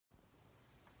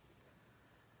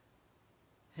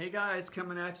Hey guys,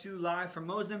 coming at you live from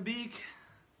Mozambique.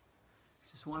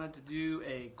 Just wanted to do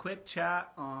a quick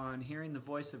chat on hearing the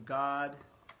voice of God.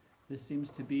 This seems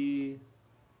to be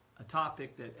a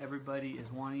topic that everybody is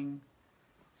wanting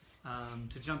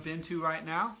to jump into right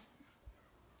now.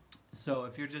 So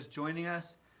if you're just joining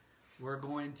us, we're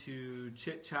going to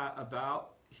chit-chat about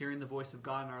hearing the voice of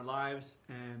God in our lives,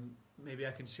 and maybe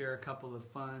I can share a couple of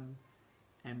fun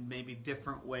and maybe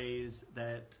different ways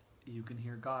that you can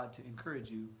hear God to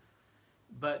encourage you.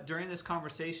 But during this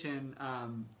conversation,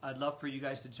 I'd love for you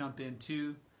guys to jump in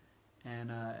too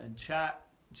and chat.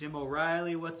 Jim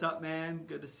O'Reilly, what's up, man?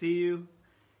 Good to see you.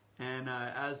 And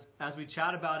as we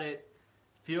chat about it,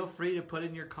 feel free to put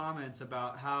in your comments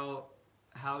about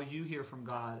how you hear from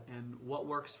God and what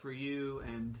works for you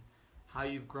and how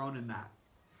you've grown in that.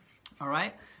 All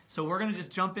right, so we're going to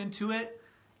just jump into it.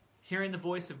 Hearing the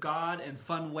voice of God and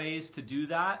fun ways to do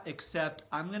that, except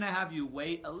I'm going to have you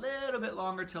wait a little bit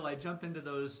longer till I jump into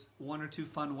those one or two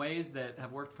fun ways that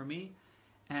have worked for me.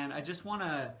 And I just want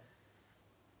to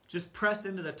just press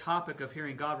into the topic of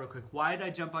hearing God real quick. Why did I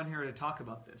jump on here to talk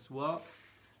about this? Well,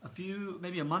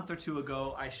 maybe a month or two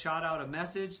ago, I shot out a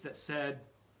message that said,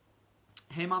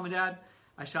 hey mom and dad,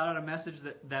 I shot out a message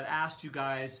that asked you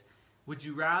guys, would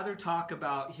you rather talk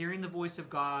about hearing the voice of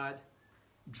God,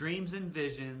 dreams and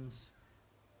visions,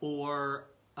 or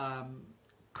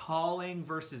calling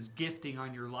versus gifting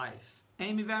on your life?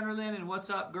 Amy Vanderlyn, and what's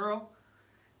up, girl?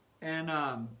 And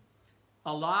a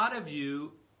lot of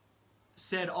you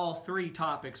said all three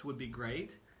topics would be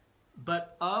great,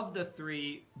 but of the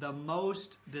three, the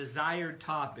most desired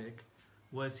topic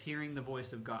was hearing the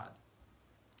voice of God.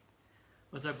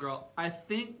 What's up, girl? I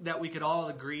think that we could all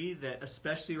agree that,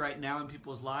 especially right now in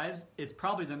people's lives, it's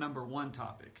probably the #1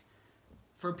 topic.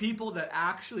 For people that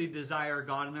actually desire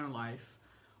God in their life,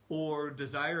 or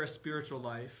desire a spiritual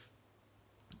life,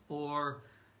 or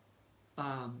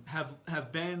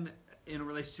have been in a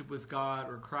relationship with God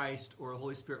or Christ or the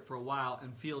Holy Spirit for a while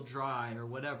and feel dry or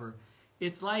whatever,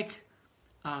 it's like,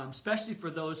 especially for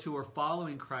those who are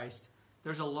following Christ,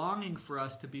 there's a longing for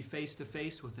us to be face to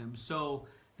face with Him. So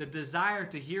the desire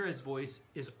to hear His voice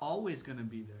is always going to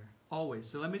be there, always.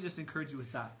 So let me just encourage you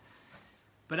with that.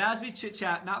 But as we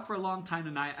chit-chat, not for a long time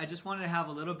tonight, I just wanted to have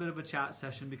a little bit of a chat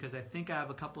session because I think I have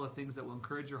a couple of things that will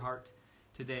encourage your heart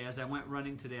today. As I went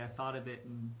running today, I thought of it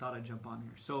and thought I'd jump on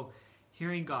here. So,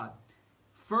 hearing God.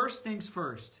 First things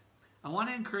first, I want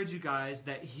to encourage you guys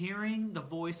that hearing the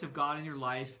voice of God in your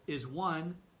life is,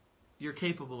 one, you're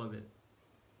capable of it.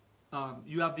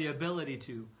 You have the ability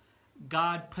to.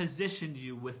 God positioned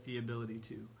you with the ability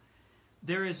to.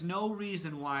 There is no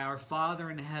reason why our Father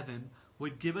in heaven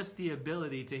would give us the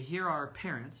ability to hear our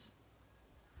parents,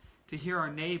 to hear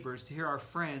our neighbors, to hear our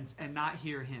friends, and not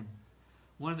hear Him.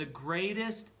 One of the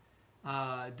greatest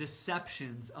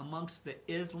deceptions amongst the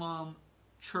Islam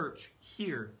church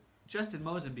here, just in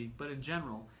Mozambique, but in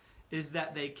general, is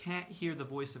that they can't hear the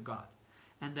voice of God,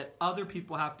 and that other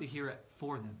people have to hear it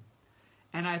for them.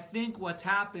 And I think what's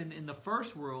happened in the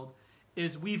first world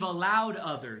is we've allowed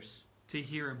others to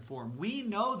hear Him for Him. We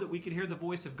know that we can hear the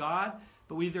voice of God,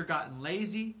 but we've either gotten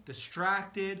lazy,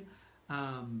 distracted,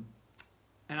 and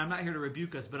I'm not here to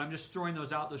rebuke us, but I'm just throwing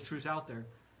those truths out there.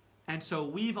 And so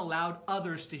we've allowed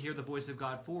others to hear the voice of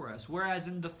God for us. Whereas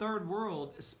in the third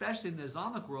world, especially in the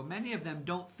Islamic world, many of them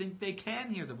don't think they can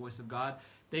hear the voice of God.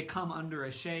 They come under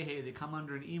a sheikh, they come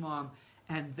under an imam,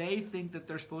 and they think that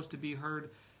they're supposed to be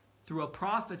heard through a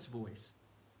prophet's voice.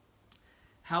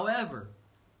 However,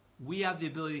 we have the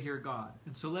ability to hear God.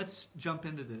 And so let's jump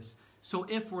into this. So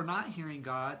if we're not hearing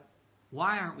God,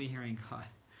 why aren't we hearing God?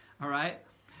 All right?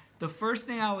 The first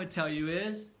thing I would tell you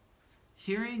is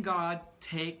hearing God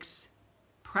takes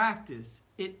practice.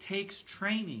 It takes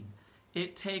training.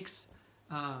 It takes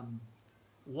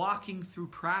walking through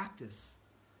practice.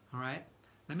 All right?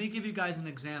 Let me give you guys an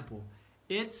example.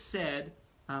 It's said,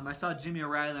 I saw Jimmy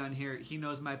O'Reilly on here. He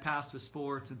knows my past with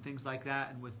sports and things like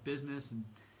that and with business.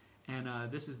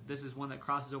 And this is one that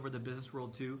crosses over the business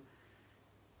world too.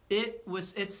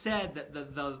 It's said that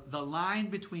the line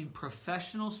between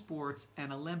professional sports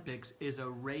and Olympics is a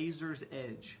razor's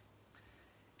edge,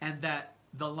 and that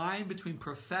the line between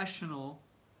professional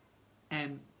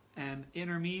and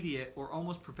intermediate or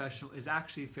almost professional is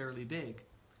actually fairly big.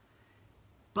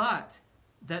 But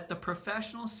that the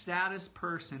professional status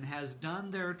person has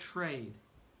done their trade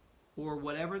or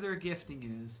whatever their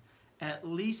gifting is at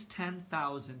least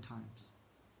 10,000 times,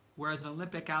 whereas an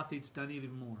Olympic athlete's done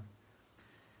even more.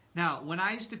 Now, when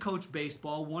I used to coach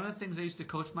baseball, one of the things I used to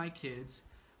coach my kids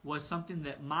was something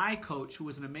that my coach, who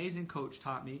was an amazing coach,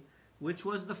 taught me, which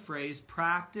was the phrase,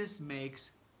 practice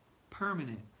makes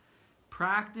permanent.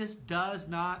 Practice does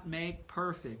not make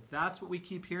perfect. That's what we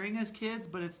keep hearing as kids,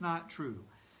 but it's not true.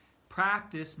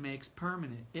 Practice makes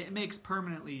permanent. It makes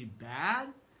permanently bad,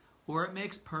 or it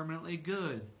makes permanently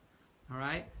good. All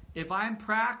right? If I'm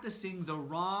practicing the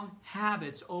wrong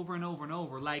habits over and over and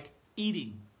over, like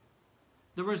eating,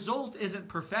 the result isn't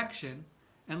perfection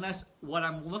unless what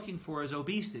I'm looking for is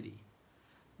obesity.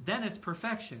 Then it's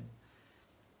perfection.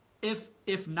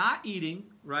 If not eating,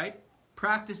 right,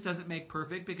 practice doesn't make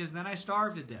perfect because then I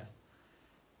starve to death.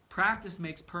 Practice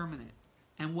makes permanent.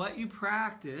 And what you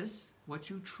practice, what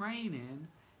you train in,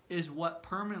 is what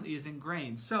permanently is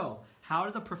ingrained. So, how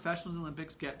did the professionals in the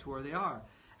Olympics get to where they are?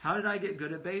 How did I get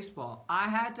good at baseball? I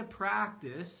had to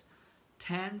practice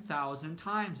 10,000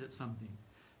 times at something.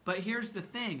 But here's the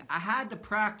thing. I had to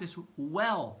practice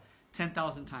well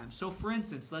 10,000 times. So for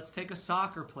instance, let's take a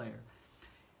soccer player.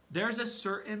 There's a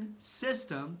certain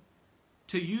system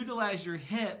to utilize your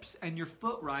hips and your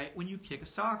foot right when you kick a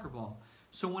soccer ball.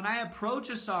 So when I approach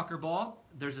a soccer ball,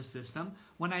 there's a system.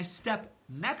 When I step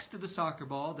next to the soccer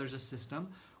ball, there's a system.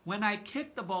 When I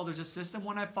kick the ball, there's a system.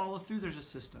 When I follow through, there's a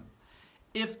system.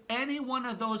 If any one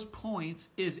of those points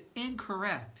is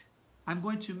incorrect, I'm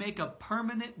going to make a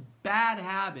permanent bad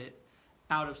habit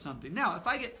out of something. Now, if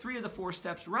I get 3 of the 4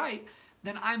 steps right,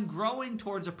 then I'm growing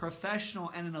towards a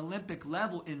professional and an Olympic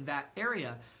level in that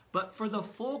area. But for the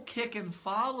full kick and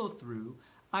follow through,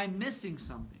 I'm missing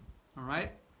something. All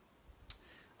right?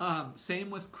 Same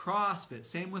with CrossFit,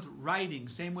 same with writing,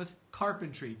 same with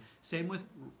carpentry, same with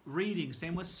reading,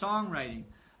 same with songwriting.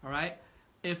 All right?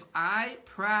 If I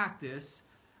practice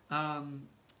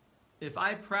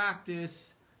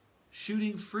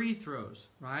shooting free throws,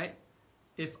 right?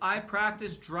 If I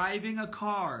practice driving a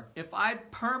car, if I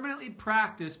permanently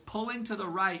practice pulling to the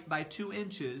right by 2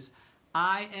 inches,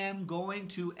 I am going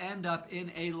to end up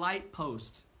in a light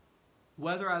post,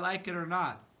 whether I like it or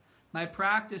not. My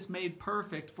practice made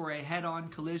perfect for a head-on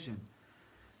collision.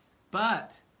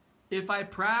 But if I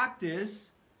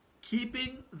practice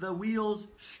keeping the wheels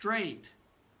straight,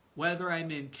 whether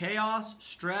I'm in chaos,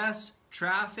 stress,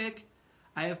 traffic,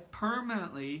 I have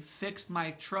permanently fixed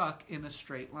my truck in a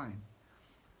straight line.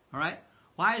 All right?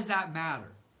 Why does that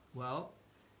matter? Well,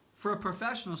 for a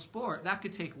professional sport, that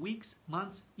could take weeks,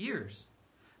 months, years.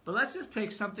 But let's just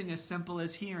take something as simple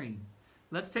as hearing.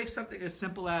 Let's take something as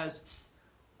simple as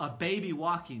a baby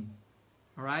walking.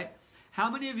 All right? How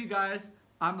many of you guys,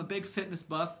 I'm a big fitness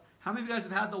buff, how many of you guys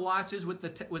have had the watches with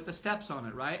the steps on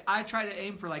it, right? I try to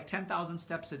aim for like 10,000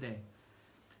 steps a day.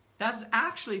 That's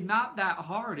actually not that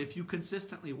hard if you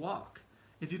consistently walk,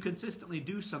 if you consistently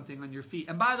do something on your feet.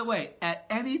 And by the way, at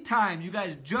any time, you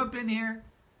guys jump in here,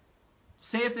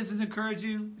 say if this has encouraged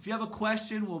you. If you have a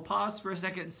question, we'll pause for a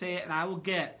second and say it, and I will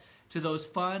get to those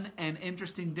fun and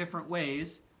interesting different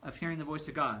ways of hearing the voice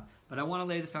of God. But I want to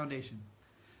lay the foundation.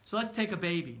 So let's take a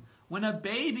baby. When a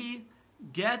baby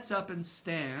gets up and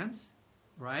stands,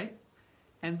 right,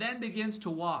 and then begins to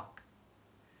walk,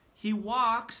 he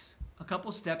walks a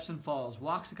couple steps and falls,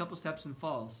 walks a couple steps and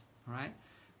falls, all right?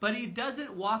 But he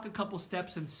doesn't walk a couple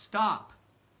steps and stop.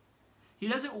 He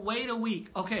doesn't wait a week.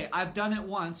 Okay, I've done it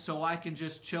once, so I can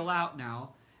just chill out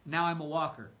now. Now I'm a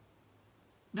walker.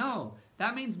 No,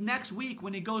 that means next week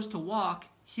when he goes to walk,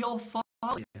 he'll fall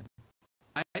again.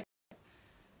 Right?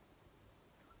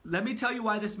 Let me tell you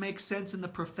why this makes sense in the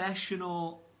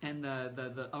professional and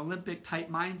the Olympic type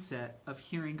mindset of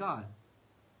hearing God.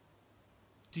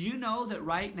 Do you know that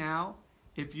right now,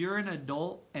 if you're an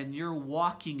adult and you're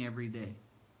walking every day,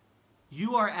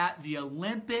 you are at the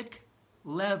Olympic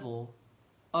level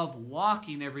of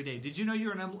walking every day? Did you know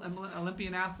you're an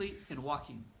Olympian athlete in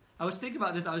walking? I was thinking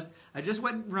about this. I just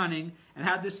went running and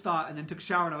had this thought and then took a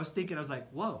shower and I was thinking, I was like,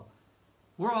 whoa,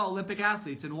 we're all Olympic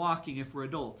athletes in walking if we're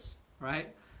adults,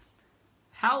 right?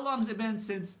 How long has it been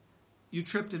since you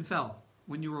tripped and fell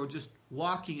when you were just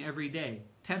walking every day?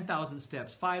 10,000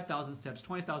 steps, 5,000 steps,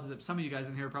 20,000 steps. Some of you guys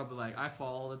in here are probably like, I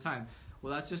fall all the time.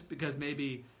 Well, that's just because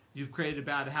maybe you've created a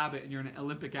bad habit and you're an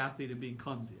Olympic athlete and being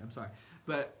clumsy. I'm sorry.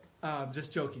 But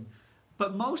just joking.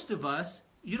 But most of us,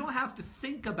 you don't have to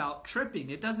think about tripping.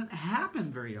 It doesn't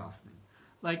happen very often.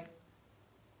 Like,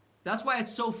 that's why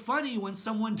it's so funny when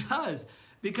someone does.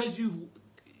 Because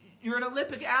you're an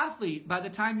Olympic athlete by the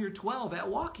time you're 12 at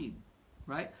walking,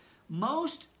 right?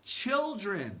 Most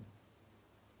children,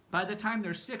 by the time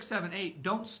they're 6, 7, 8,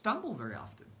 don't stumble very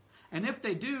often. And if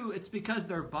they do, it's because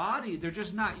their body, they're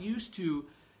just not used to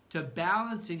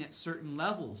balancing at certain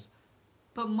levels.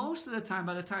 But most of the time,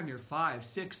 by the time you're 5,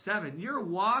 6, 7, you're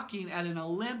walking at an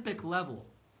Olympic level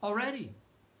already.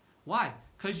 Why?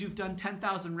 Because you've done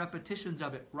 10,000 repetitions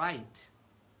of it right.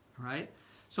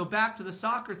 So back to the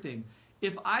soccer thing.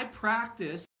 If I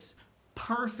practice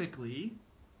perfectly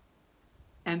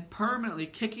and permanently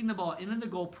kicking the ball into the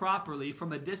goal properly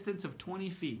from a distance of 20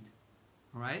 feet.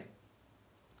 All right?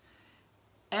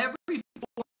 Every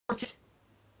fourth kick,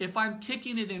 if I'm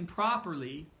kicking it in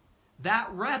properly, that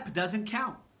rep doesn't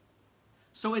count.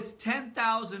 So it's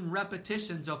 10,000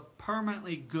 repetitions of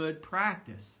permanently good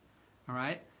practice. All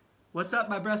right? What's up,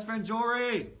 my best friend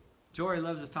Jory? Jory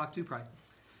loves this talk too, Pride.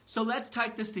 So let's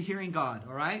type this to hearing God,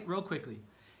 all right? Real quickly.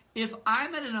 If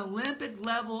I'm at an Olympic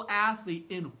level athlete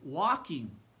in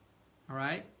walking, all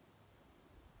right,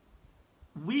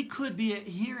 we could be at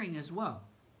hearing as well,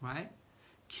 right?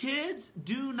 Kids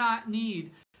do not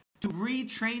need to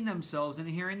retrain themselves in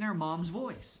hearing their mom's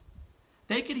voice.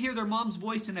 They could hear their mom's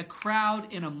voice in a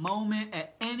crowd in a moment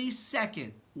at any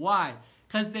second. Why?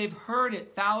 Because they've heard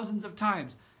it thousands of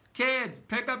times. Kids,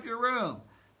 pick up your room.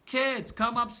 Kids,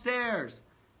 come upstairs.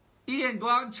 Ian, go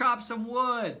out and chop some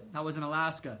wood. That was in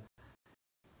Alaska.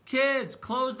 Kids,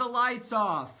 close the lights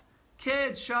off.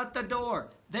 Kids, shut the door.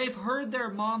 They've heard their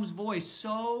mom's voice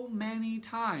so many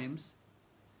times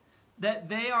that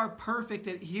they are perfect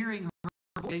at hearing her.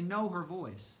 They know her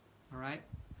voice. All right?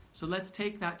 So let's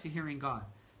take that to hearing God.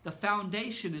 The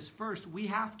foundation is first, we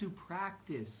have to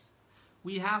practice.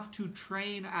 We have to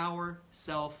train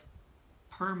ourselves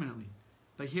permanently.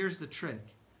 But here's the trick.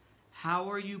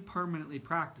 How are you permanently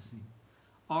practicing?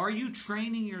 Are you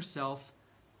training yourself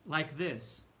like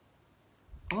this?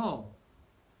 Oh,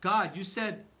 God, you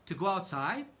said to go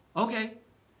outside? Okay.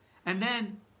 And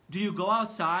then, do you go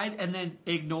outside and then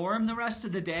ignore him the rest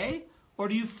of the day? Or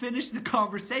do you finish the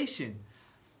conversation?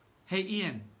 Hey,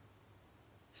 Ian,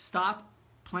 stop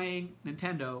playing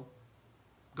Nintendo.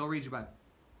 Go read your Bible.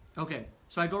 Okay,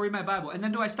 so I go read my Bible. And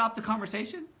then do I stop the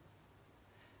conversation?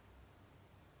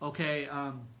 Okay,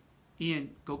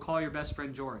 Ian, go call your best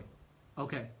friend Jory.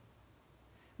 Okay.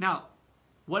 Now,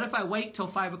 what if I wait till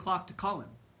 5 o'clock to call him?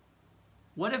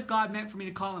 What if God meant for me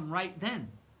to call him right then?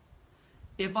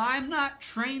 If I'm not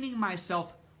training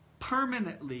myself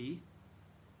permanently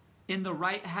in the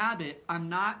right habit, I'm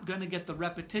not going to get the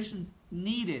repetitions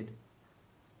needed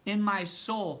in my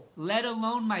soul, let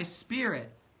alone my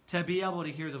spirit, to be able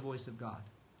to hear the voice of God.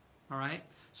 All right?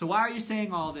 So why are you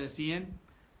saying all this, Ian?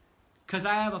 Because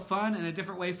I have a fun and a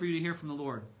different way for you to hear from the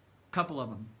Lord. A couple of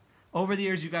them. Over the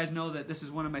years, you guys know that this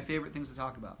is one of my favorite things to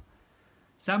talk about.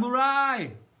 Samurai!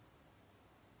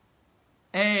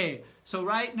 Hey, so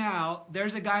right now,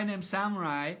 there's a guy named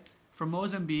Samurai from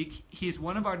Mozambique. He's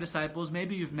one of our disciples.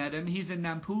 Maybe you've met him. He's in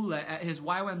Nampula at his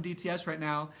YWAM DTS right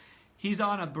now. He's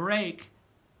on a break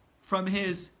from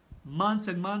his months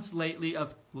and months lately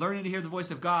of learning to hear the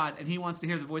voice of God, and he wants to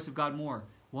hear the voice of God more.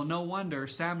 Well, no wonder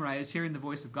Samurai is hearing the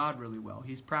voice of God really well.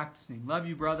 He's practicing. Love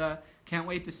you, brother. Can't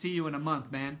wait to see you in a month,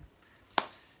 man.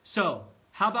 So,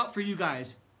 how about for you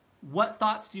guys? What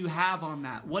thoughts do you have on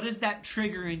that? What is that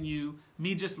trigger in you,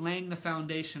 me just laying the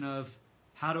foundation of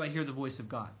how do I hear the voice of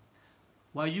God?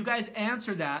 While you guys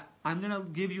answer that, I'm going to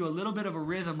give you a little bit of a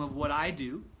rhythm of what I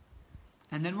do.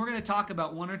 And then we're going to talk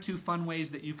about 1 or 2 fun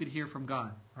ways that you could hear from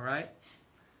God. All right?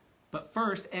 But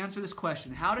first, answer this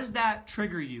question. How does that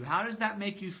trigger you? How does that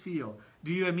make you feel?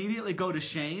 Do you immediately go to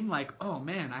shame? Like, oh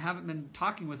man, I haven't been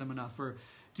talking with him enough. Or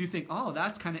do you think, oh,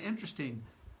 that's kind of interesting.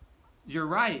 You're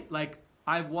right. Like,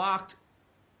 I've walked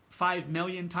 5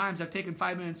 million times. I've taken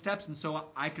 5 million steps, and so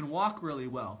I can walk really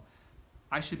well.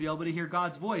 I should be able to hear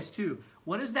God's voice too.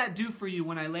 What does that do for you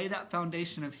when I lay that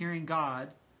foundation of hearing God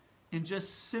in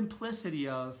just simplicity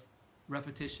of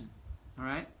repetition? All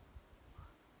right?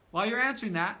 While you're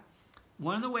answering that,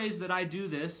 one of the ways that I do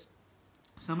this,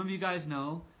 some of you guys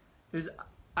know, is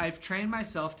I've trained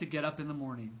myself to get up in the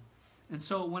morning. And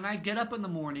so when I get up in the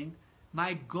morning,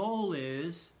 my goal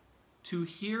is to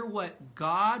hear what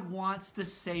God wants to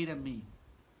say to me.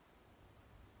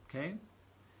 Okay?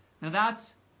 Now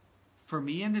that's for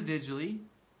me individually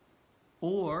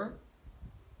or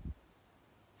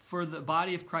for the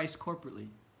body of Christ corporately.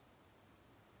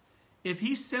 If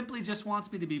he simply just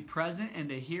wants me to be present and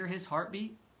to hear his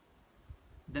heartbeat,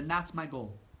 then that's my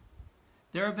goal.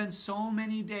 There have been so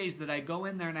many days that I go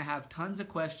in there and I have tons of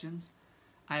questions.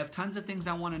 I have tons of things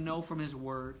I want to know from his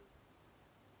word.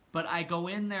 But I go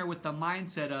in there with the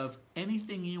mindset of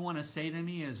anything you want to say to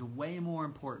me is way more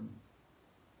important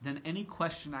than any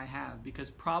question I have, because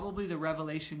probably the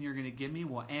revelation you're going to give me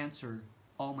will answer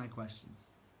all my questions.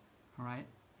 All right?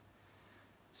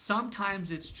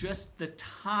 Sometimes it's just the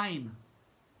time,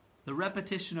 the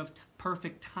repetition of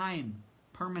perfect time,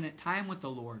 permanent time with the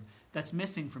Lord that's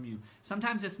missing from you.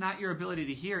 Sometimes it's not your ability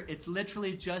to hear. It's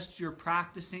literally just your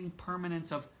practicing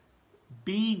permanence of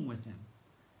being with him.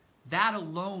 That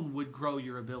alone would grow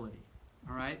your ability.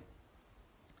 All right?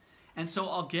 And so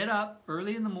I'll get up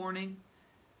early in the morning.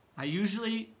 I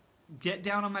usually get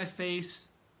down on my face.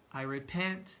 I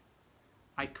repent.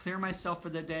 I clear myself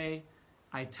for the day.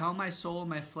 I tell my soul and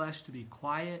my flesh to be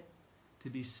quiet,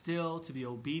 to be still, to be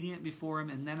obedient before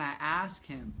Him. And then I ask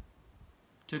Him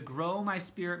to grow my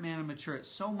spirit man and mature it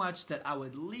so much that I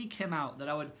would leak Him out,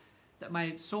 that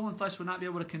my soul and flesh would not be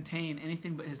able to contain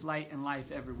anything but His light and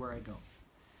life everywhere I go.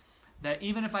 That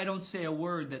even if I don't say a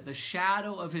word, that the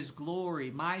shadow of His glory,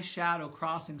 my shadow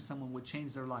crossing someone, would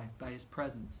change their life by His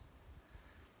presence.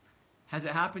 Has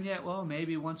it happened yet? Well,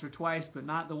 maybe once or twice, but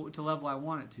not to the level I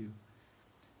want it to.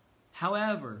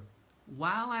 However,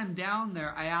 while I'm down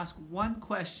there, I ask one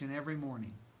question every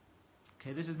morning.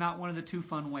 Okay, this is not one of the 2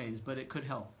 fun ways, but it could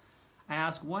help. I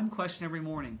ask one question every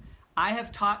morning. I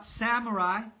have taught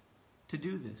Samurai to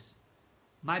do this.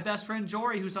 My best friend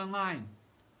Jory, who's online,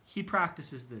 he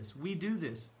practices this. We do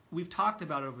this. We've talked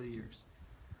about it over the years.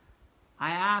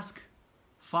 I ask,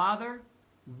 Father,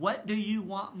 what do you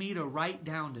want me to write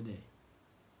down today?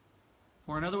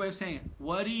 Or another way of saying it,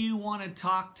 what do you want to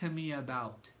talk to me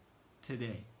about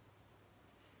today?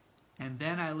 And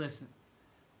then I listen.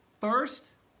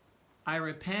 First, I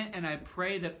repent and I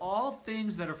pray that all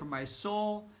things that are from my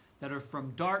soul, that are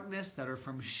from darkness, that are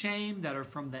from shame, that are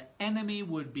from the enemy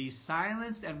would be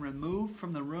silenced and removed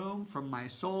from the room, from my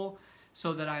soul,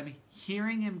 so that I'm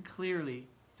hearing Him clearly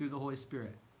through the Holy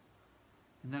Spirit.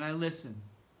 And then I listen.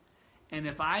 And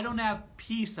if I don't have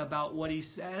peace about what He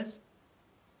says,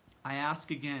 I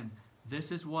ask again,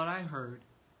 this is what I heard.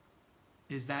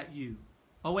 Is that you?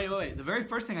 Oh, wait. The very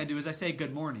first thing I do is I say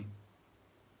good morning.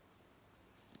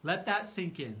 Let that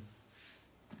sink in.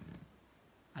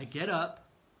 I get up.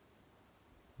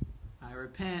 I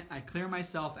repent. I clear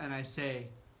myself. And I say,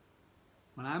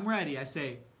 when I'm ready, I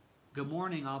say, good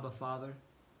morning, Abba Father.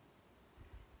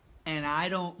 And I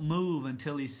don't move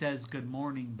until He says good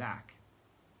morning back.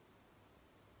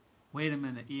 Wait a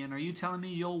minute, Ian, are you telling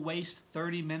me you'll waste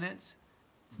 30 minutes?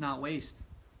 It's not waste.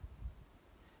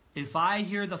 If I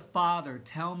hear the Father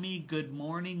tell me good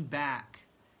morning back,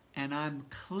 and I'm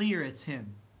clear it's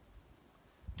Him,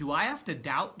 do I have to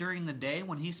doubt during the day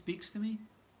when He speaks to me?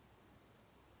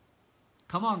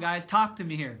 Come on, guys, talk to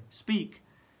me here. Speak.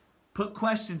 Put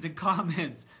questions and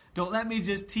comments. Don't let me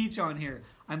just teach on here.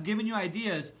 I'm giving you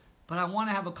ideas, but I want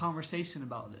to have a conversation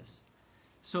about this.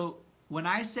 So, when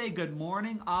I say good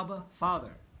morning, Abba,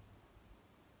 Father,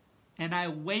 and I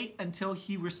wait until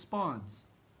He responds,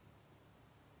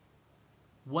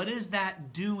 what is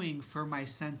that doing for my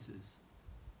senses?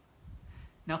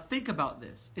 Now think about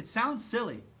this. It sounds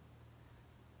silly,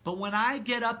 but when I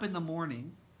get up in the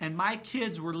morning and my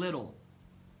kids were little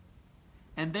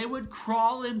and they would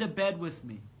crawl into bed with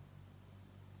me,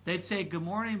 they'd say, good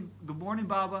morning,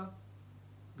 Baba.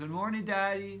 Good morning,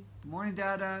 Daddy. Good morning,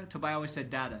 Dada. Tobiah always said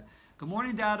Dada. Good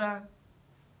morning, Dada.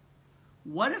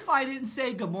 What if I didn't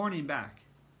say good morning back?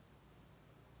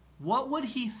 What would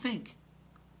he think?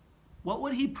 What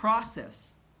would he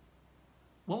process?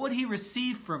 What would he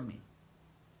receive from me?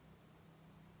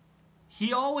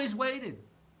 He always waited.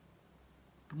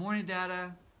 Good morning,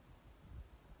 Dada.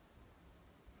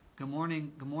 Good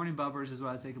morning, Bubbers is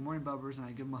what I'd say. Good morning, Bubbers, and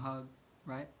I give him a hug,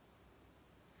 right?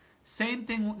 Same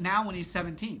thing now when he's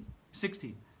 16.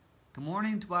 Good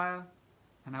morning, Tobiah.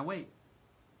 And I wait.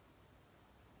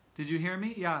 Did you hear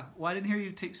me? Yeah. Well, I didn't hear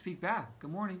you speak back. Good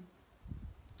morning.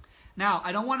 Now,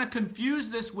 I don't want to confuse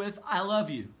this with I love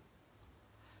you.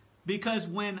 Because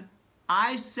when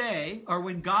I say, or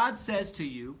when God says to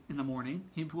you in the morning,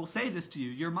 He will say this to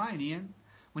you, you're mine, Ian.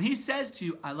 When He says to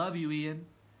you, I love you, Ian,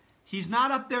 He's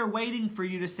not up there waiting for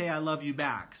you to say I love you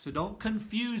back. So don't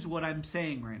confuse what I'm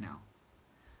saying right now.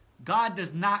 God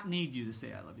does not need you to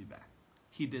say I love you back.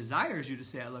 He desires you to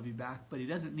say I love you back, but He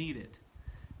doesn't need it.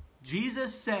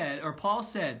 Jesus said, or Paul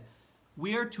said,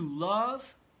 we are to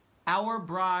love our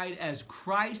bride as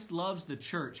Christ loves the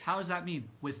church. How does that mean?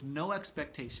 With no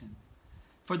expectation.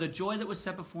 For the joy that was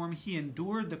set before Him, He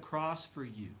endured the cross for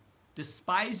you,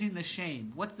 despising the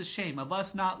shame. What's the shame? Of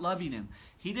us not loving Him.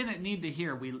 He didn't need to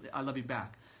hear I love you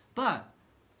back. But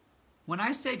when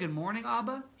I say good morning,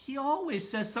 Abba, He always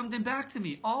says something back to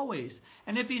me, always.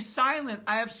 And if He's silent,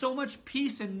 I have so much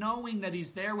peace in knowing that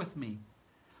He's there with me.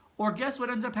 Or guess what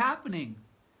ends up happening?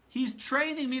 He's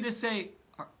training me to say,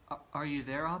 are you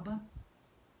there, Abba?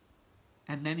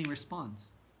 And then He responds.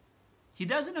 He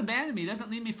doesn't abandon me. He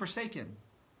doesn't leave me forsaken.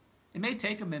 It may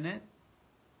take a minute,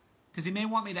 because He may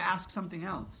want me to ask something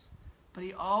else. But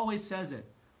He always says it.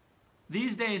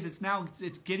 These days,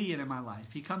 it's Gideon in my life.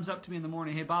 He comes up to me in the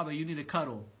morning, hey, Baba, you need a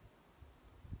cuddle.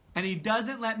 And He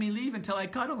doesn't let me leave until I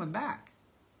cuddle him back.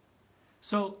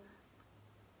 So,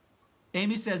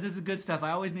 Amy says, this is good stuff.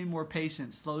 I always need more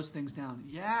patience. Slows things down.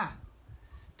 Yeah.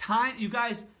 Time, you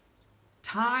guys,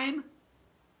 time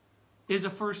is a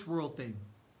first world thing.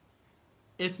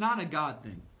 It's not a God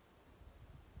thing.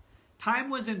 Time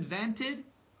was invented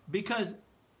because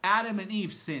Adam and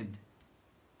Eve sinned.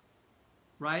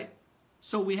 Right?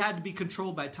 So we had to be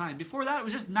controlled by time. Before that, it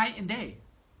was just night and day.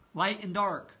 Light and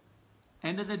dark.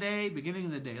 End of the day, beginning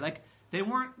of the day. Like, they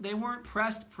weren't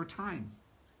pressed for time.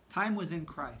 Time was in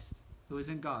Christ. It was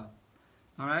in God.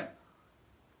 All right?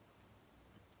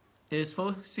 It is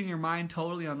focusing your mind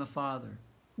totally on the Father.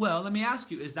 Well, let me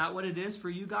ask you, is that what it is for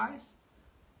you guys?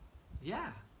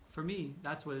 Yeah, for me,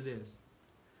 that's what it is.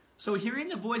 So hearing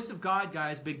the voice of God,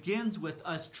 guys, begins with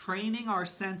us training our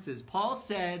senses. Paul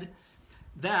said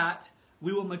that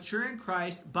we will mature in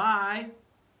Christ by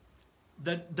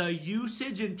the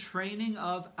usage and training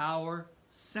of our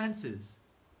senses,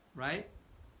 right?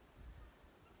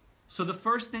 So the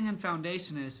first thing in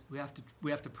foundation is we have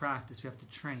to practice, we have to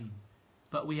train.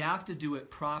 But we have to do it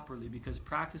properly because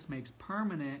practice makes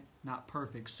permanent, not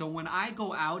perfect. So when I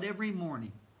go out every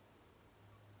morning,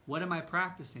 what am I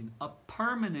practicing? A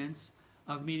permanence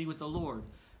of meeting with the Lord.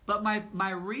 But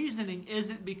my reasoning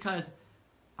isn't because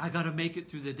I got to make it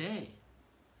through the day.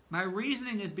 My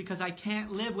reasoning is because I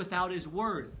can't live without His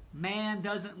Word. Man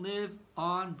doesn't live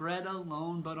on bread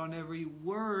alone, but on every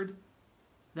word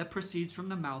that proceeds from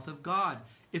the mouth of God.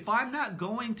 If I'm not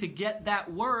going to get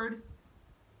that Word,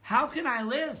 how can I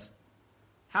live?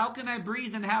 How can I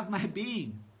breathe and have my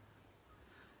being?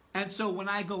 And so when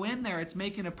I go in there, it's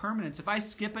making a permanence. If I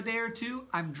skip a day or two,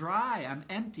 I'm dry, I'm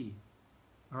empty.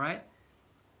 All right?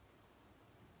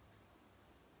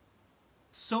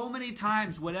 So many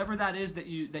times, whatever that is that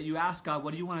you ask God,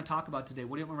 what do you want to talk about today?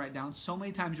 What do you want to write down? So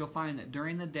many times you'll find that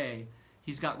during the day,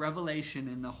 He's got revelation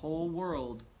in the whole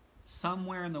world,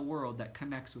 somewhere in the world that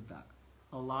connects with that.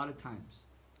 A lot of times.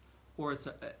 Or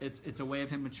it's a way of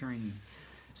Him maturing you.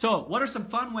 So, what are some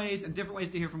fun ways and different ways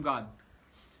to hear from God?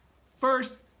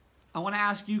 First, I want to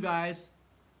ask you guys,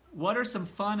 what are some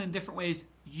fun and different ways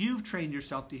you've trained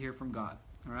yourself to hear from God?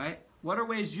 All right? What are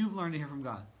ways you've learned to hear from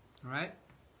God? All right?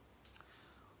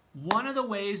 One of the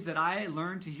ways that I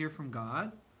learned to hear from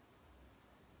God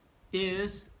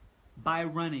is by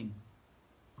running.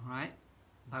 All right?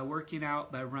 By working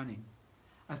out, by running.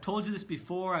 I've told you this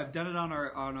before. I've done it on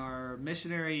our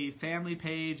missionary family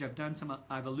page.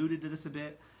 I've alluded to this a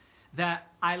bit.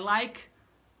 That I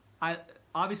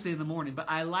obviously in the morning, but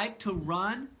I like to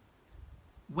run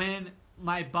when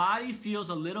my body feels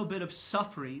a little bit of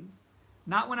suffering.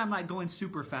 Not when I'm like going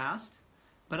super fast,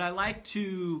 but I like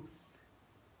to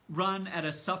run at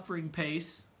a suffering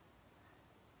pace.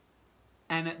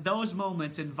 And at those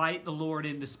moments, invite the Lord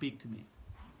in to speak to me.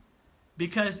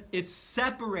 Because it's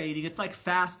separating, it's like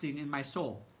fasting in my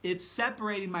soul. It's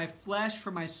separating my flesh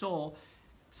from my soul.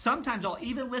 Sometimes I'll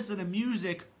even listen to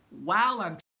music while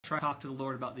I'm trying to talk to the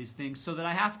Lord about these things so that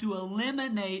I have to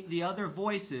eliminate the other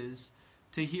voices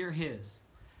to hear His.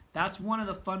 That's one of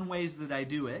the fun ways that I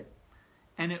do it.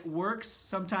 And it works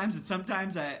sometimes, and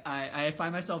sometimes I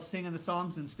find myself singing the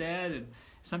songs instead, and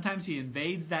sometimes He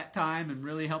invades that time and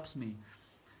really helps me.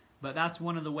 But that's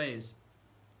one of the ways.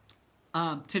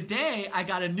 Today, I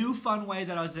got a new fun way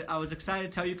that I was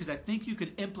excited to tell you because I think you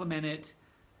could implement it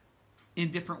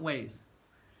in different ways.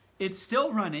 It's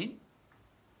still running,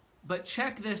 but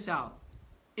check this out.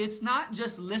 It's not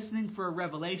just listening for a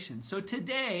revelation. So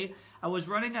today, I was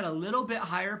running at a little bit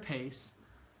higher pace,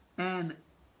 and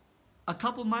a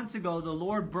couple months ago, the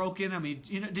Lord broke in on me.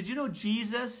 Did you know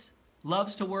Jesus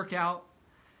loves to work out?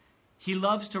 He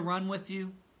loves to run with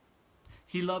you.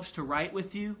 He loves to write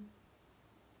with you.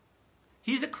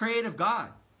 He's a creative God.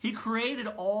 He created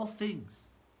all things.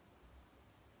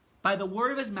 By the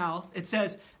word of His mouth, it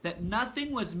says that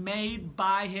nothing was made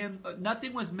by Him,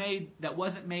 nothing was made that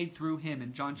wasn't made through Him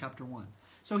in John chapter 1.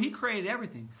 So He created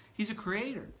everything. He's a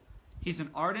creator. He's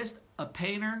an artist, a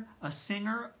painter, a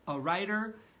singer, a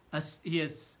writer.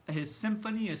 His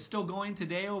symphony is still going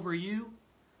today over you.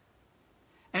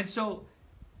 And so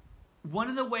one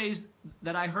of the ways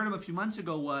that I heard Him a few months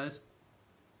ago was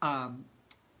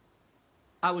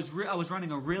I was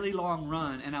running a really long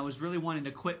run, and I was really wanting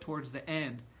to quit towards the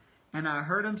end. And I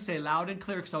heard Him say loud and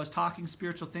clear, because I was talking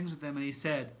spiritual things with Him, and He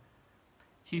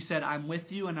said, I'm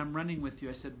with you and I'm running with you.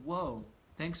 I said, whoa,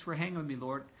 thanks for hanging with me,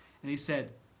 Lord. And He said,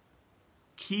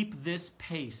 keep this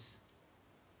pace,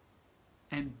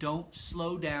 and don't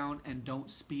slow down and don't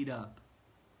speed up.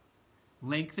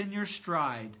 Lengthen your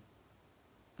stride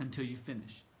until you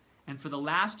finish. And for the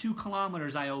last 2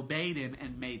 kilometers, I obeyed Him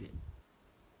and made it.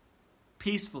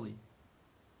 Peacefully.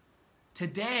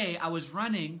 Today, I was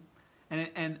running,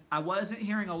 and I wasn't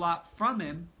hearing a lot from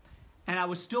him, and I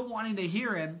was still wanting to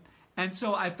hear him. And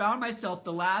so I found myself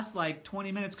the last like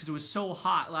 20 minutes, because it was so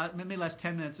hot, maybe last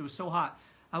 10 minutes, it was so hot.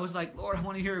 I was like, Lord, I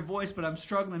want to hear your voice, but I'm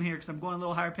struggling here because I'm going a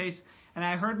little higher pace. And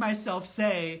I heard myself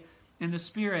say in the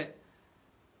Spirit,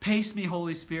 pace me,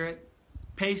 Holy Spirit,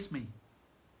 pace me.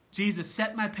 Jesus,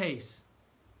 set my pace.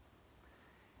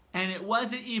 And it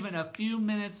wasn't even a few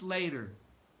minutes later,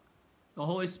 the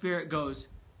Holy Spirit goes,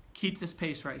 keep this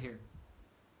pace right here.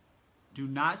 Do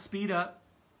not speed up.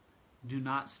 Do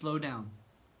not slow down.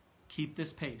 Keep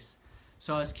this pace.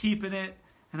 So I was keeping it,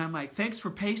 and I'm like, thanks for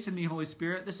pacing me, Holy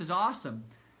Spirit. This is awesome.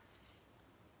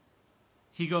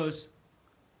 He goes,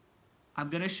 I'm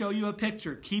going to show you a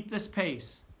picture. Keep this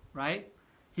pace, right?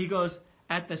 He goes,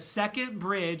 at the second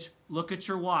bridge, look at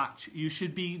your watch. You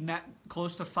should be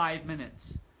close to 5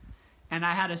 minutes. And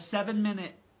I had a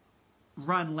 7-minute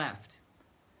run left.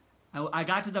 I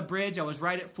got to the bridge. I was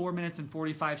right at 4 minutes and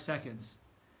 45 seconds.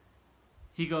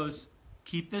 He goes,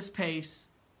 keep this pace.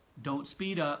 Don't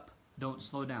speed up. Don't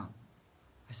slow down.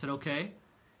 I said, okay.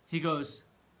 He goes,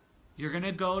 you're going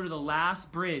to go to the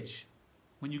last bridge.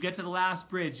 When you get to the last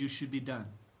bridge, you should be done.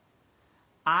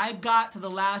 I got to the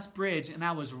last bridge, and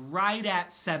I was right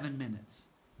at 7 minutes.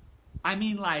 I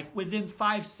mean, like, within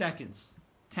 5 seconds,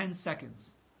 10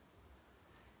 seconds.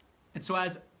 And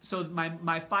so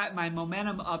my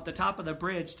momentum of the top of the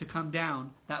bridge to come down,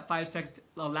 that 5 seconds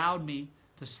allowed me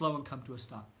to slow and come to a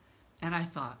stop. And I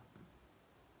thought,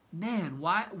 man,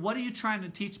 what are you trying to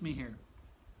teach me here?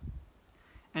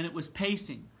 And it was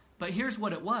pacing. But here's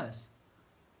what it was.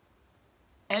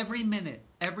 Every minute,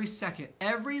 every second,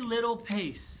 every little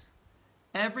pace,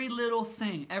 every little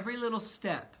thing, every little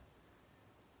step,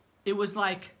 it was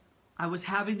like I was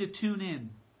having to tune in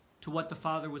to what the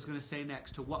Father was going to say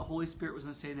next, to what Holy Spirit was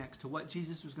going to say next, to what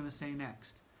Jesus was going to say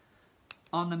next.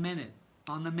 On the minute,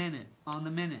 on the minute, on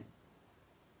the minute.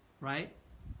 Right?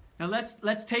 Now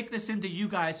let's take this into you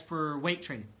guys for weight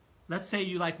training. Let's say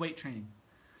you like weight training.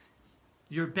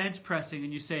 You're bench pressing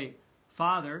and you say,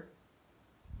 Father,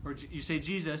 or you say,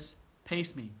 Jesus,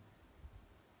 pace me.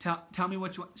 Tell me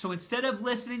what you want. So instead of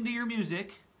listening to your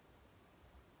music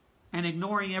and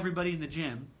ignoring everybody in the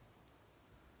gym,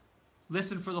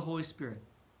 listen for the Holy Spirit.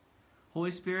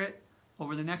 Holy Spirit,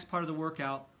 over the next part of the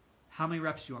workout, how many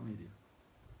reps do you want me to do?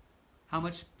 How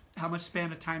much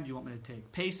span of time do you want me to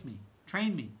take? Pace me.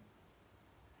 Train me.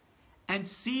 And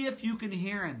see if you can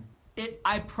hear him.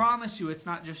 I promise you it's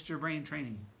not just your brain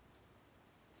training you.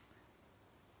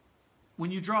 When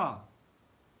you draw,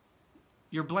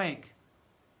 you're blank.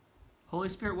 Holy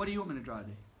Spirit, what do you want me to draw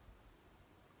today?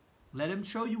 Let him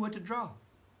show you what to draw.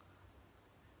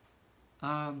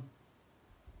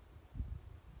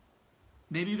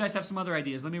 Maybe you guys have some other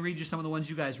ideas. Let me read you some of the ones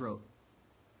you guys wrote.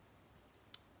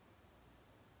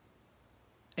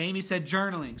 Amy said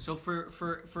journaling. So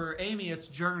for Amy, it's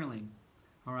journaling.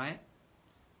 All right?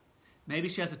 Maybe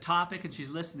she has a topic and she's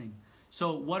listening.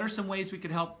 So what are some ways we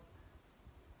could help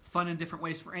fun in different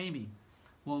ways for Amy?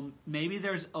 Well, maybe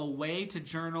there's a way to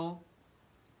journal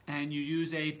and you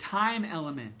use a time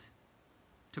element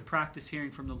to practice hearing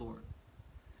from the Lord.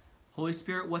 Holy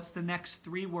Spirit, what's the next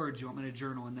 3 words you want me to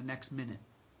journal in the next minute?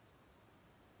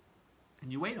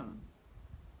 And you wait on him.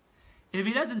 If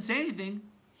he doesn't say anything,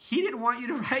 he didn't want you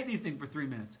to write anything for 3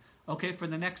 minutes. Okay, for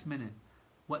the next minute,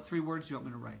 what 3 words do you want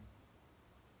me to write?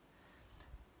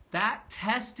 That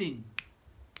testing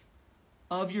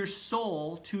of your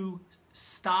soul to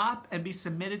stop and be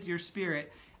submitted to your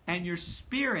spirit, and your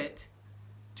spirit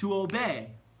to obey,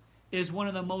 is one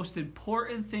of the most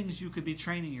important things you could be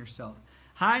training yourself.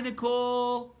 Hi,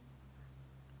 Nicole.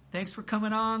 Thanks for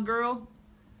coming on, girl.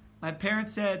 My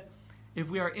parents said, if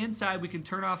we are inside, we can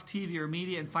turn off TV or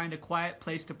media and find a quiet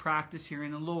place to practice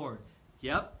hearing the Lord.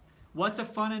 Yep. What's a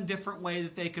fun and different way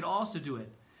that they could also do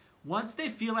it? Once they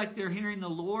feel like they're hearing the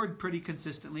Lord pretty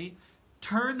consistently,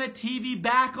 turn the TV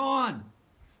back on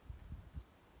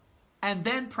and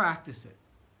then practice it.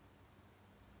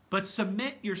 But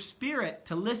submit your spirit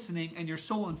to listening and your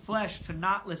soul and flesh to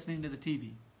not listening to the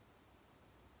TV.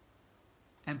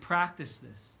 And practice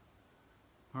this.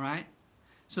 All right?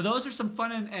 So those are some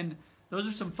fun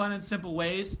and simple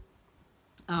ways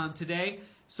today.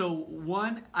 So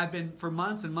one, I've been for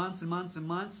months and months and months and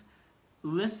months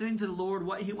listening to the Lord,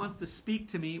 what he wants to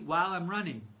speak to me while I'm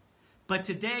running. But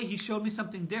today he showed me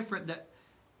something different, that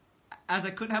as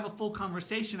I couldn't have a full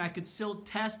conversation, I could still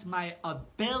test my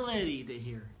ability to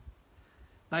hear.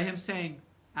 By him saying,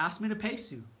 ask me to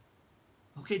pace you.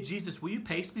 Okay, Jesus, will you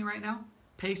pace me right now?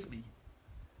 Pace me.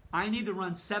 I need to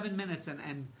run 7 minutes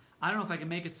and I don't know if I can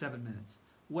make it 7 minutes.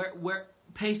 Where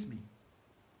pace me.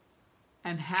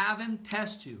 And have him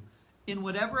test you. in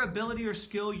whatever ability or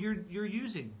skill you're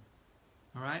using.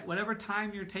 All right? Whatever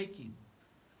time you're taking.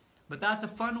 But that's a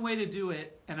fun way to do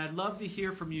it, and I'd love to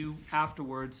hear from you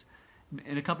afterwards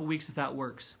in a couple weeks if that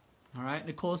works. All right?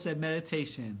 Nicole said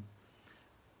meditation.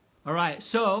 All right,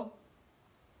 so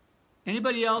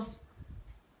anybody else,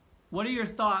 what are your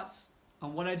thoughts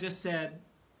on what I just said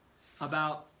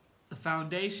about the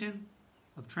foundation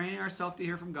of training ourselves to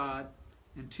hear from God,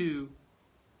 and two,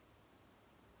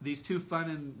 these two fun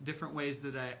and different ways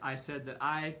that I said that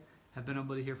I have been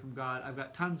able to hear from God? I've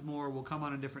got tons more. We'll come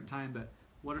on a different time, but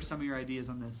what are some of your ideas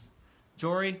on this?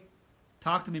 Jory,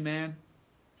 talk to me, man.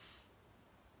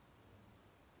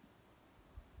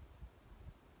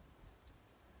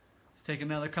 Let's take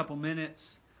another couple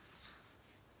minutes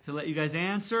to let you guys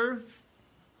answer,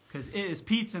 because it is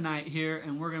pizza night here,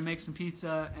 and we're going to make some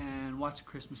pizza and watch a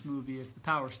Christmas movie if the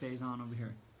power stays on over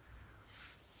here.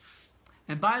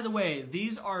 And by the way,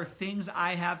 these are things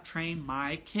I have trained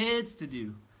my kids to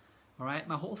do. All right?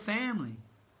 My whole family.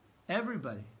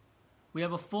 Everybody. We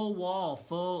have a full wall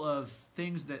full of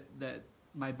things that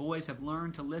my boys have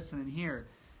learned to listen and hear.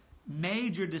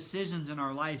 Major decisions in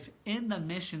our life in the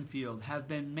mission field have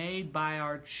been made by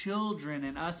our children,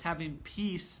 and us having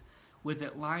peace with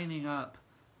it lining up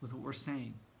with what we're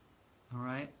saying. All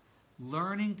right?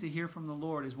 Learning to hear from the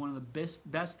Lord is one of the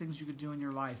best things you could do in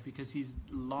your life, because He's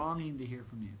longing to hear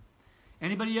from you.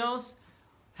 Anybody else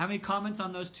have any comments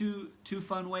on those two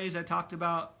fun ways I talked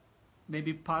about?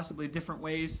 Maybe possibly different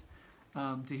ways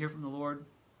to hear from the Lord,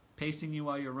 pacing you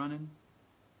while you're running.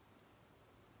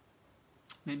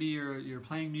 Maybe you're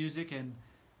playing music and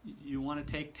you want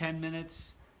to take 10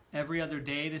 minutes every other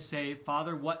day to say,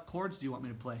 Father, what chords do you want me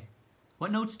to play?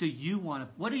 What notes do you want to,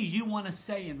 what do you want to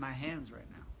say in my hands right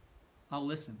now? I'll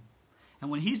listen. And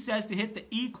when He says to hit the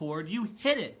E chord, you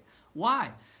hit it.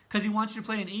 Why? Because He wants you to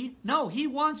play an E? No, He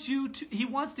wants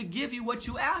to give you what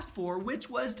you asked for, which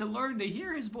was to learn to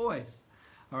hear His voice.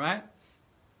 All right?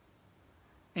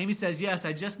 Amy says, yes,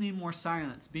 I just need more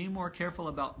silence. Being more careful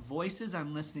about voices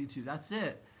I'm listening to. That's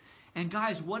it. And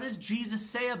guys, what does Jesus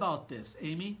say about this,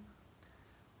 Amy?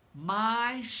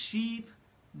 My sheep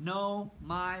know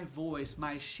my voice.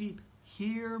 My sheep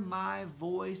hear my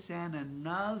voice, and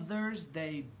another's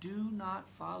they do not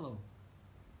follow.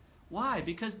 Why?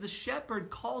 Because the shepherd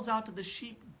calls out to the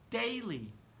sheep daily,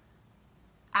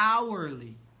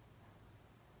 hourly.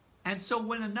 And so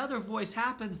when another voice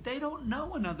happens, they don't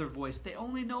know another voice. They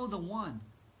only know the one.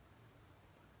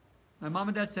 My mom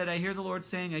and dad said, I hear the Lord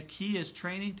saying a key is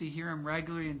training to hear Him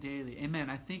regularly and daily. Amen.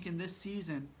 I think in this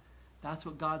season, that's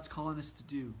what God's calling us to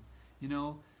do. You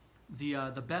know,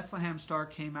 the Bethlehem Star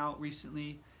came out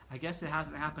recently. I guess it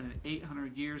hasn't happened in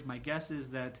 800 years. My guess is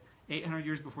that 800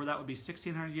 years before that would be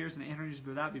 1,600 years, and 800 years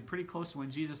before that would be pretty close to when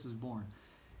Jesus was born.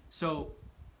 So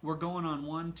we're going on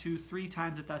 1, 2, 3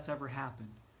 times that that's ever happened.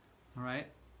 All right?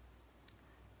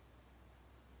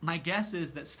 My guess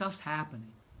is that stuff's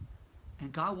happening.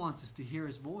 And God wants us to hear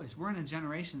His voice. We're in a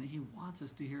generation that He wants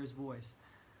us to hear His voice.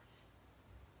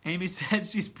 Amy said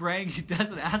she's praying He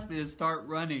doesn't ask me to start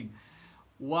running.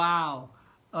 Wow.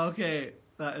 Okay,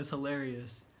 that is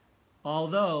hilarious.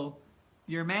 Although,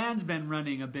 your man's been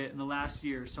running a bit in the last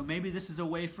year, so maybe this is a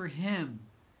way for him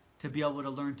to be able to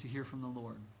learn to hear from the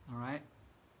Lord. All right?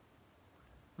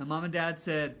 My mom and dad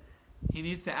said, he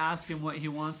needs to ask Him what He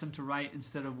wants him to write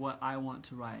instead of what I want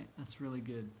to write. That's really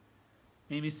good.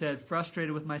 Amy said,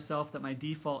 frustrated with myself that my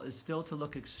default is still to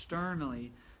look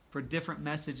externally for different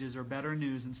messages or better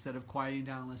news instead of quieting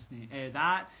down and listening. Hey,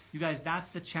 you guys, that's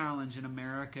the challenge in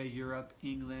America, Europe,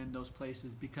 England, those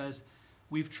places, because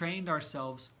we've trained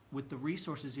ourselves with the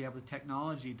resources you have with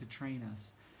technology to train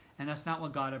us. And that's not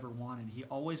what God ever wanted. He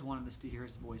always wanted us to hear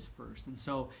His voice first. And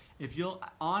so if you'll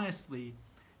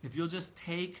just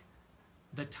take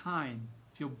the time,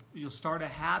 if you'll start a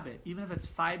habit, even if it's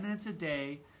 5 minutes a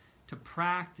day, to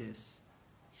practice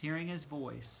hearing His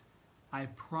voice, I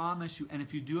promise you, and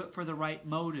if you do it for the right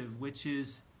motive, which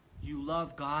is you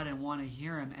love God and want to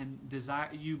hear Him and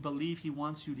you believe He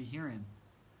wants you to hear Him,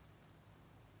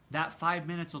 that 5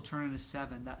 minutes will turn into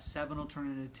 7. That 7 will turn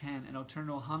into 10. And it'll turn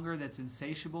into a hunger that's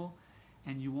insatiable,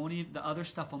 and you won't even, the other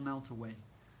stuff will melt away.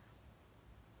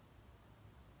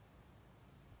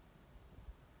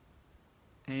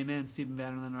 Amen, Stephen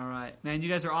Vanderlyn. All right. Man, you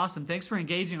guys are awesome. Thanks for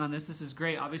engaging on this. This is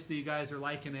great. Obviously, you guys are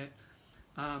liking it.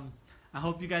 I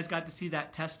hope you guys got to see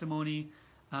that testimony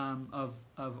of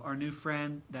our new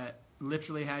friend that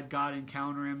literally had God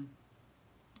encounter him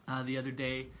the other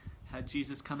day. Had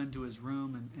Jesus come into his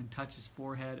room and touch his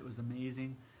forehead. It was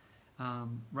amazing.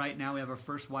 Right now, we have our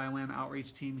first YWAM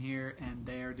outreach team here, and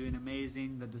they are doing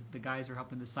amazing. The guys are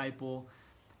helping disciple.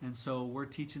 And so we're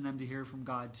teaching them to hear from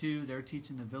God too. They're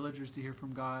teaching the villagers to hear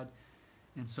from God.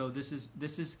 And so this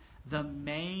is the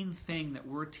main thing that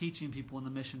we're teaching people in the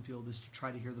mission field, is to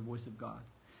try to hear the voice of God.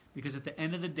 Because at the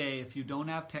end of the day, if you don't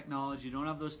have technology, you don't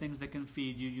have those things that can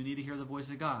feed you, you need to hear the voice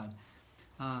of God.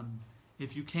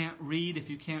 If you can't read, if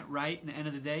you can't write, in the end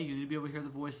of the day, you need to be able to hear the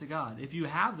voice of God. If you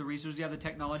have the resources, you have the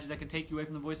technology that can take you away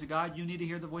from the voice of God, you need to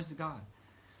hear the voice of God.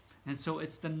 And so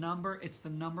it's the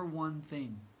number one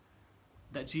thing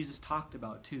that Jesus talked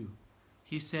about too.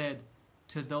 He said,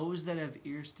 to those that have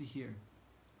ears to hear.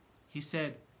 He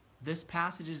said, this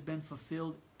passage has been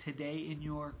fulfilled today in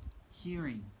your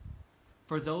hearing.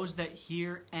 For those that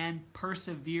hear and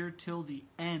persevere till the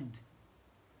end.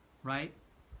 Right?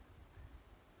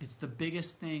 It's the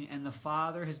biggest thing. And the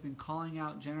Father has been calling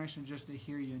out generation just to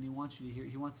hear you. And He wants you to hear.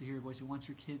 He wants to hear your voice. He wants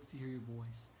your kids to hear your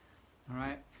voice. All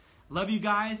right? Love you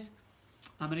guys.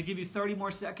 I'm going to give you 30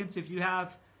 more seconds. If you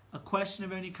have a question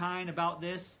of any kind about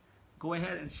this, go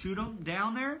ahead and shoot them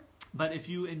down there. But if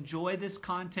you enjoy this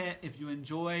content, if you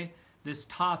enjoy this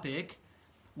topic,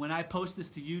 when I post this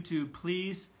to YouTube,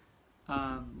 please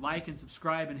like and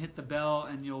subscribe and hit the bell,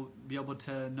 and you'll be able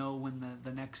to know when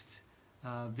the next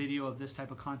video of this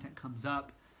type of content comes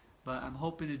up. But I'm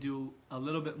hoping to do a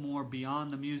little bit more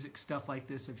beyond the music stuff like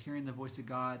this, of hearing the voice of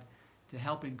God, to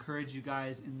help encourage you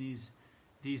guys in these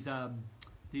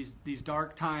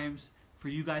dark times, for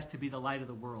you guys to be the light of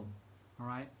the world. All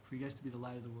right? For you guys to be the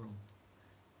light of the world.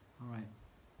 All right.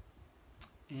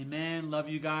 Amen. Love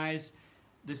you guys.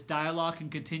 This dialogue can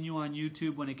continue on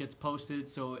YouTube when it gets posted,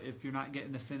 so if you're not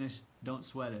getting to finish, don't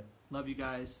sweat it. Love you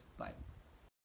guys. Bye.